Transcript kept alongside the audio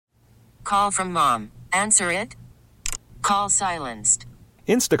Call from mom. Answer it. Call silenced.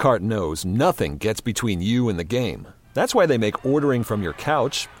 Instacart knows nothing gets between you and the game. That's why they make ordering from your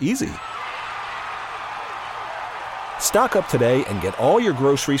couch easy. Stock up today and get all your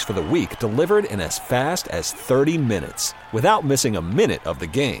groceries for the week delivered in as fast as 30 minutes without missing a minute of the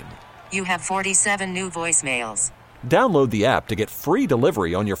game. You have 47 new voicemails. Download the app to get free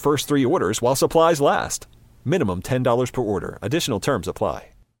delivery on your first 3 orders while supplies last. Minimum $10 per order. Additional terms apply.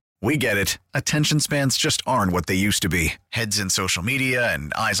 We get it. Attention spans just aren't what they used to be. Heads in social media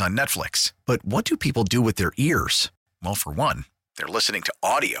and eyes on Netflix. But what do people do with their ears? Well, for one, they're listening to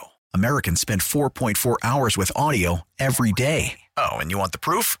audio. Americans spend 4.4 hours with audio every day. Oh, and you want the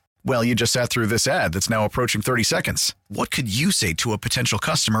proof? Well, you just sat through this ad that's now approaching 30 seconds. What could you say to a potential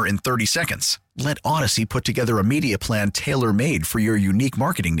customer in 30 seconds? Let Odyssey put together a media plan tailor-made for your unique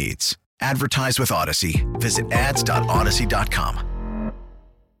marketing needs. Advertise with Odyssey. Visit ads.odyssey.com.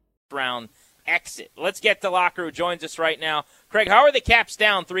 Round exit. Let's get to Locker, who joins us right now. Craig, how are the Caps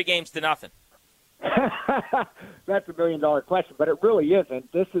down 3-0? That's $1 million question, but it really isn't.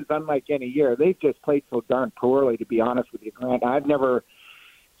 This is unlike any year. They've just played so darn poorly, to be honest with you, Grant. I've never,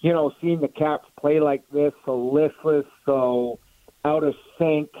 seen the Caps play like this, so listless, so out of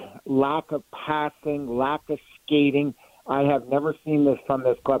sync, lack of passing, lack of skating. I have never seen this from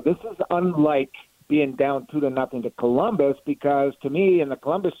this club. This is unlike being down 2-0 to Columbus, because to me in the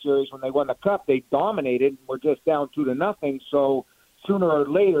Columbus series when they won the Cup, they dominated and were just down 2-0. So sooner or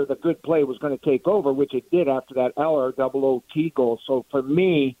later the good play was going to take over, which it did after that Eller double OT goal. So for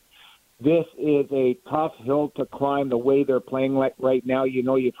me, this is a tough hill to climb the way they're playing like right now.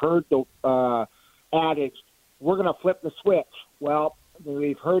 You've heard the adage, we're going to flip the switch. Well,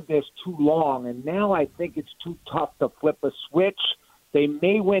 we've heard this too long, and now I think it's too tough to flip a switch. They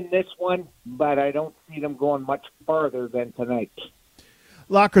may win this one, but I don't see them going much farther than tonight.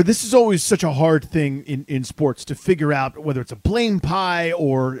 Locker, this is always such a hard thing in sports to figure out whether it's a blame pie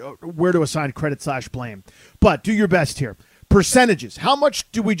or where to assign credit/blame. But do your best here. Percentages. How much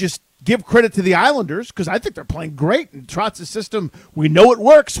do we just give credit to the Islanders? Because I think they're playing great. And Trotz's system, we know it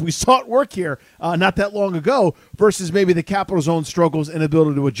works. We saw it work here not that long ago, versus maybe the Capitals' own struggles and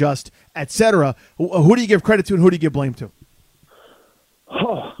ability to adjust, etc. Who do you give credit to and who do you give blame to?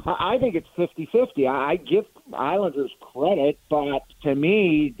 Oh, I think it's 50-50. I give Islanders credit, but to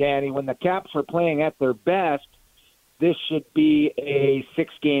me, Danny, when the Caps are playing at their best, this should be a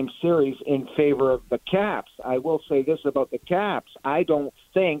 6-game series in favor of the Caps. I will say this about the Caps. I don't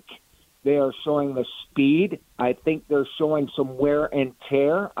think they are showing the speed. I think they're showing some wear and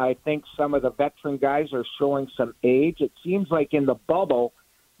tear. I think some of the veteran guys are showing some age. It seems like in the bubble,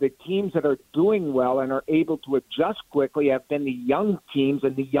 the teams that are doing well and are able to adjust quickly have been the young teams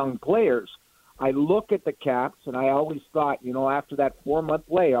and the young players. I look at the Caps, and I always thought, after that 4-month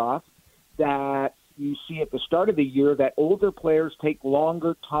layoff, that you see at the start of the year that older players take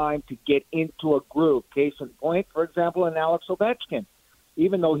longer time to get into a groove. Case in point, for example, in Alex Ovechkin.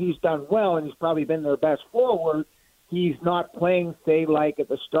 Even though he's done well and he's probably been their best forward, he's not playing, say, like at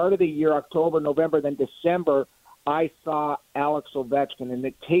the start of the year, October, November, then December, I saw Alex Ovechkin, and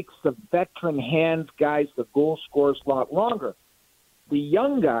it takes the veteran hands guys, the goal scorers, a lot longer. The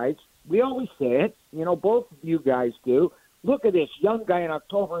young guys, we always say it, both of you guys do. Look at this young guy in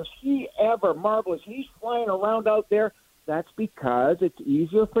October. Is he ever marvelous? He's flying around out there. That's because it's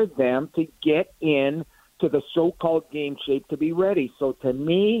easier for them to get in to the so-called game shape to be ready. So to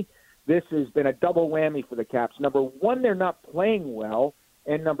me, this has been a double whammy for the Caps. Number one, they're not playing well,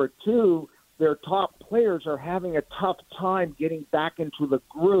 and number two, their top players are having a tough time getting back into the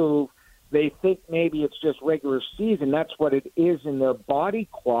groove. They think maybe it's just regular season. That's what it is in their body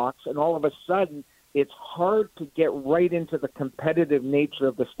clocks, and all of a sudden it's hard to get right into the competitive nature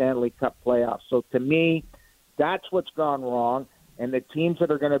of the Stanley Cup playoffs. So to me, that's what's gone wrong, and the teams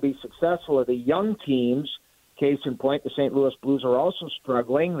that are going to be successful are the young teams. Case in point, the St. Louis Blues are also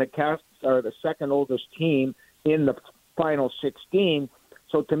struggling. The Caps are the second oldest team in the final 16.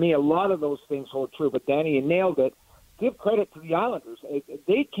 So to me, a lot of those things hold true. But, Danny, you nailed it. Give credit to the Islanders.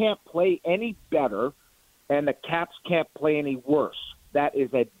 They can't play any better, and the Caps can't play any worse. That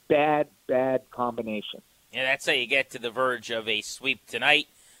is a bad, bad combination. Yeah, that's how you get to the verge of a sweep tonight.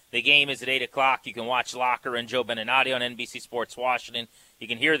 The game is at 8 o'clock. You can watch Locker and Joe Beninati on NBC Sports Washington. You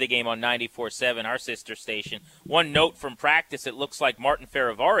can hear the game on 94.7, our sister station. One note from practice, it looks like Martin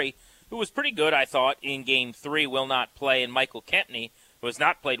Ferivari, who was pretty good, I thought, in Game 3, will not play, and Michael Kempney, who has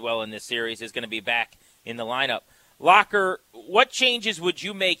not played well in this series, is going to be back in the lineup. Locker, what changes would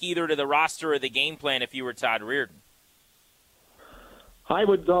you make either to the roster or the game plan if you were Todd Reirden? I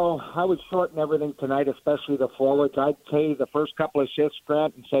would shorten everything tonight, especially the forwards. I'd say the first couple of shifts,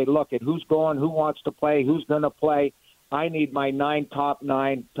 Grant, and say, look, at who's going, who wants to play, who's going to play. I need my top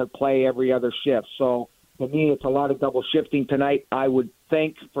nine to play every other shift. So, to me, it's a lot of double shifting tonight. I would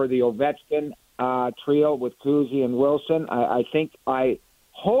think for the Ovechkin trio with Kuzi and Wilson, I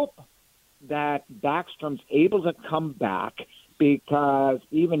hope that Backstrom's able to come back, because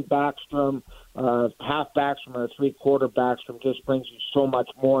even Backstrom, half Backstrom or three-quarter Backstrom just brings you so much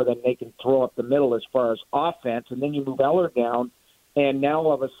more than they can throw up the middle as far as offense. And then you move Eller down, and now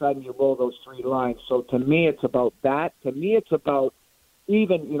all of a sudden you roll those three lines. So to me, it's about that. To me, it's about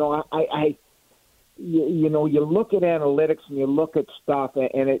even, you look at analytics and you look at stuff,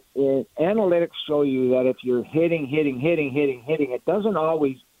 and analytics show you that if you're hitting, it doesn't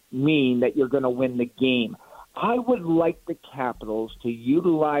always mean that you're going to win the game. I would like the Capitals to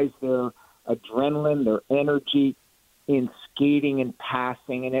utilize their adrenaline, their energy in skating and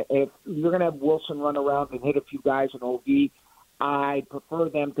passing. And if you're going to have Wilson run around and hit a few guys in OV, I prefer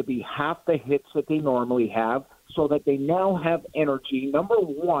them to be half the hits that they normally have, so that they now have energy. Number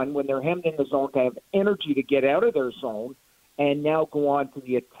one, when they're hemmed in the zone, to have energy to get out of their zone and now go on to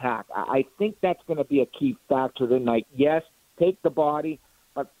the attack. I think that's going to be a key factor tonight. Yes, take the body,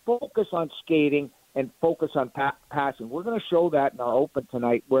 but focus on skating and focus on passing. We're going to show that in our Open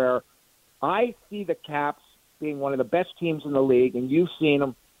tonight, where I see the Caps being one of the best teams in the league, and you've seen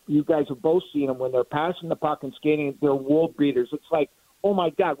them. You guys have both seen them. When they're passing the puck and skating, they're world beaters. It's like, oh, my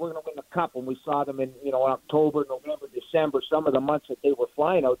God, we're going to win the Cup. When we saw them in October, November, December, some of the months that they were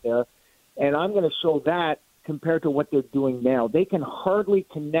flying out there. And I'm going to show that compared to what they're doing now. They can hardly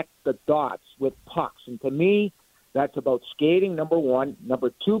connect the dots with pucks. And to me, that's about skating, number one.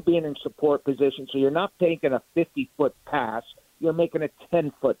 Number two, being in support position. So you're not taking a 50-foot pass. You're making a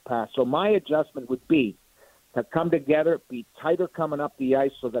 10-foot pass. So my adjustment would be to come together, be tighter coming up the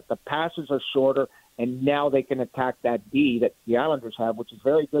ice so that the passes are shorter, and now they can attack that D that the Islanders have, which is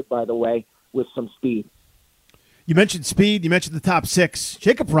very good, by the way, with some speed. You mentioned speed. You mentioned the top six.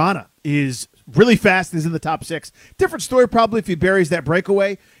 Jacob Vrana is really fast and is in the top six. Different story probably if he buries that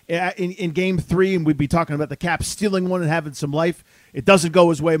breakaway in Game 3, and we'd be talking about the Caps stealing one and having some life. It doesn't go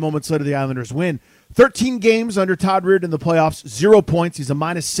his way. Moments later, the Islanders win. 13 games under Todd Reirden in the playoffs, 0 points. He's a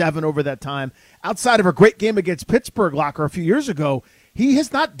 -7 over that time. Outside of a great game against Pittsburgh, Locker, a few years ago, he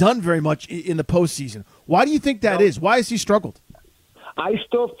has not done very much in the postseason. Why do you think that is? Why has he struggled? I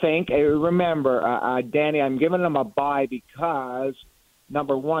still think, remember, Danny, I'm giving him a bye because,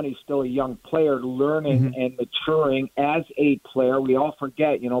 number one, he's still a young player learning and maturing as a player. We all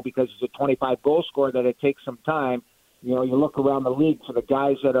forget, because he's a 25-goal scorer, that it takes some time. You look around the league for the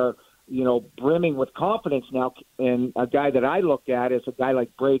guys that are, brimming with confidence now, and a guy that I look at is a guy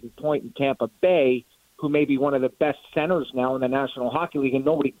like Braden Point in Tampa Bay, who may be one of the best centers now in the National Hockey League, and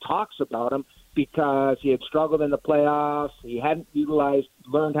nobody talks about him because he had struggled in the playoffs. He hadn't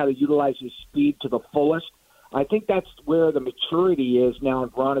learned how to utilize his speed to the fullest. I think that's where the maturity is now in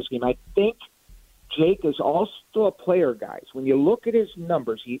Vrana's game. I think Jake is also a player, guys. When you look at his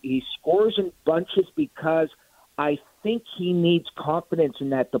numbers, he scores in bunches because I think he needs confidence in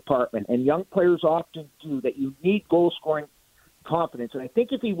that department, and young players often do that. You need goal-scoring confidence, and I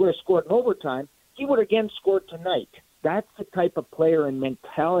think if he would have scored in overtime, he would again scored tonight. That's the type of player and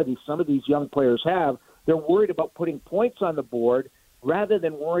mentality some of these young players have. They're worried about putting points on the board rather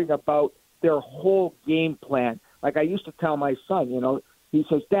than worrying about their whole game plan. Like I used to tell my son, he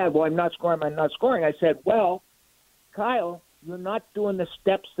says, Dad, well, I'm not scoring. I said, well, Kyle, you're not doing the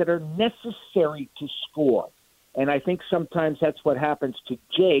steps that are necessary to score. And I think sometimes that's what happens to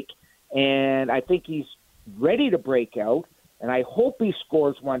Jake, and I think he's ready to break out. And I hope he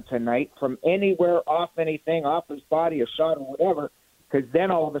scores one tonight from anywhere, off anything, off his body, a shot or whatever, because then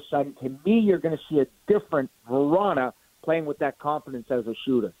all of a sudden, to me, you're going to see a different Vrana playing with that confidence as a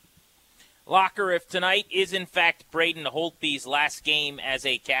shooter. Locker, if tonight is in fact Braden Holtby's last game as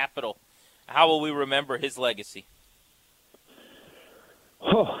a Capital, how will we remember his legacy?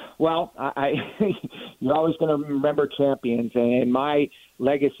 Oh, well, you're always going to remember champions, and my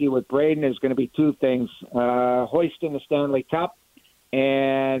legacy with Braden is going to be two things: hoisting the Stanley Cup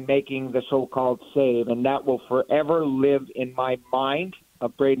and making the so-called save, and that will forever live in my mind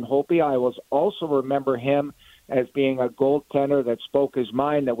of Braden Holtby. I will also remember him as being a goaltender that spoke his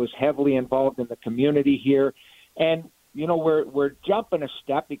mind, that was heavily involved in the community here. And, we're jumping a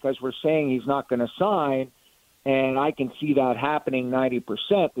step because we're saying he's not going to sign, and I can see that happening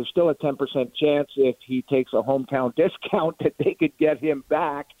 90%. There's still a 10% chance if he takes a hometown discount that they could get him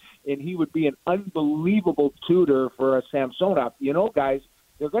back, and he would be an unbelievable tutor for a Samsonov. Guys,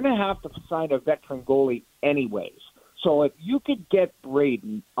 they're going to have to sign a veteran goalie anyways. So if you could get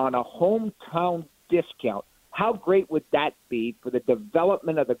Braden on a hometown discount, how great would that be for the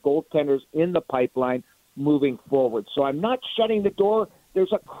development of the goaltenders in the pipeline moving forward? So I'm not shutting the door.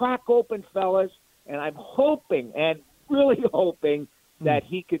 There's a crack open, fellas, and I'm hoping and really hoping that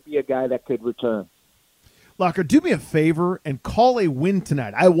he could be a guy that could return. Locker, do me a favor and call a win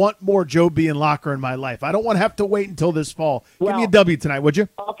tonight. I want more Joe B and Locker in my life. I don't want to have to wait until this fall. Give me a W tonight, would you?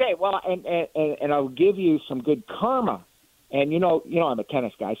 Okay, well, and I'll give you some good karma. And you know, I'm a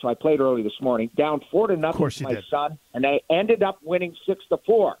tennis guy, so I played early this morning, down 4-0 with my son, and I ended up winning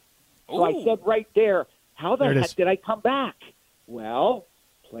 6-4. So I said right there, how the heck did I come back? Well,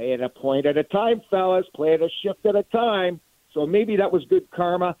 play it a point at a time, fellas. Play it a shift at a time. So maybe that was good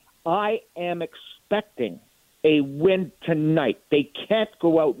karma. I am expecting a win tonight. They can't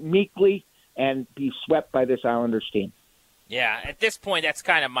go out meekly and be swept by this Islanders team. Yeah, at this point, that's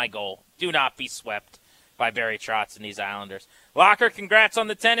kind of my goal. Do not be swept by Barry Trotz and these Islanders. Locker, congrats on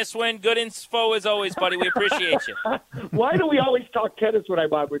the tennis win. Good info as always, buddy. We appreciate you. Why do we always talk tennis when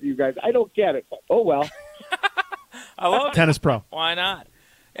I'm on with you guys? I don't get it. Oh, well. I love Tennis Pro. Why not?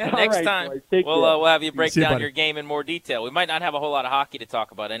 Yeah, All next right, time, boys, we'll have you break down buddy. your game in more detail. We might not have a whole lot of hockey to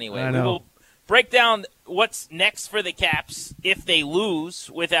talk about anyway. I know. We will break down what's next for the Caps if they lose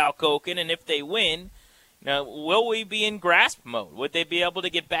without Koken, and if they win, now, will we be in grasp mode? Would they be able to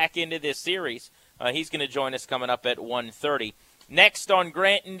get back into this series? He's going to join us coming up at 1:30. Next on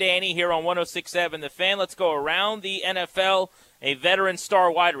Grant and Danny here on 106.7 The Fan. Let's go around the NFL. A veteran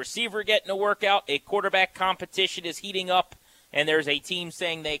star wide receiver getting a workout. A quarterback competition is heating up. And there's a team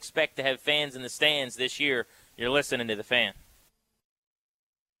saying they expect to have fans in the stands this year. You're listening to The Fan.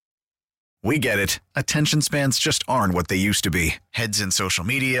 We get it. Attention spans just aren't what they used to be. Heads in social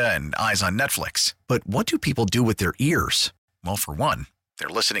media and eyes on Netflix. But what do people do with their ears? Well, for one, they're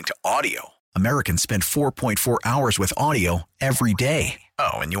listening to audio. Americans spend 4.4 hours with audio every day.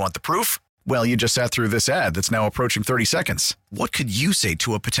 Oh, and you want the proof? Well, you just sat through this ad that's now approaching 30 seconds. What could you say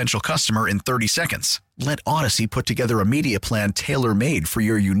to a potential customer in 30 seconds? Let Odyssey put together a media plan tailor-made for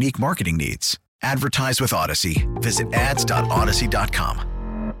your unique marketing needs. Advertise with Odyssey. Visit ads.odyssey.com.